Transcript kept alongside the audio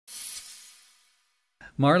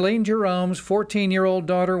Marlene Jerome's 14-year-old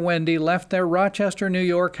daughter Wendy left their Rochester, New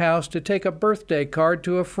York house to take a birthday card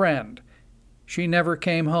to a friend. She never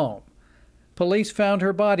came home. Police found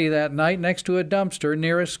her body that night next to a dumpster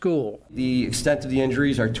near a school. The extent of the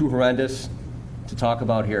injuries are too horrendous to talk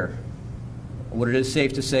about here. What it is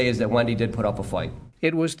safe to say is that Wendy did put up a fight.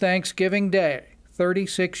 It was Thanksgiving Day,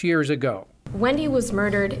 36 years ago. Wendy was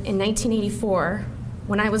murdered in 1984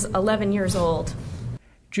 when I was 11 years old.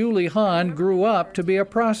 Julie Hahn grew up to be a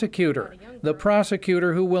prosecutor, the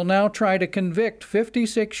prosecutor who will now try to convict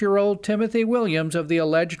 56-year-old Timothy Williams of the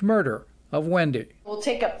alleged murder of Wendy. We'll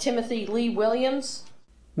take up Timothy Lee Williams.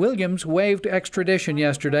 Williams waived extradition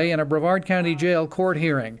yesterday in a Brevard County Jail court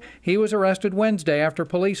hearing. He was arrested Wednesday after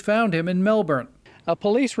police found him in Melbourne. A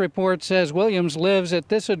police report says Williams lives at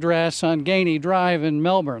this address on Gainey Drive in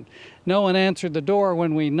Melbourne. No one answered the door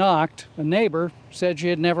when we knocked. A neighbor said she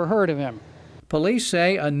had never heard of him. Police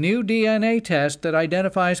say a new DNA test that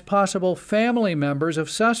identifies possible family members of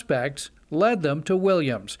suspects led them to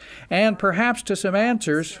Williams, and perhaps to some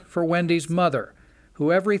answers for Wendy's mother, who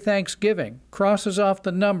every Thanksgiving crosses off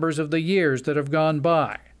the numbers of the years that have gone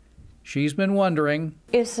by. She's been wondering,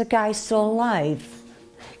 is the guy still alive?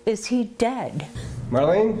 Is he dead?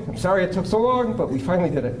 Marlene, I'm sorry it took so long, but we finally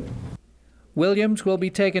did it. Williams will be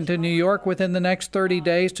taken to New York within the next 30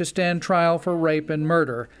 days to stand trial for rape and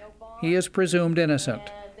murder. He is presumed innocent.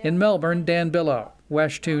 In Melbourne, Dan Billow,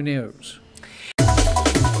 WESH 2 News.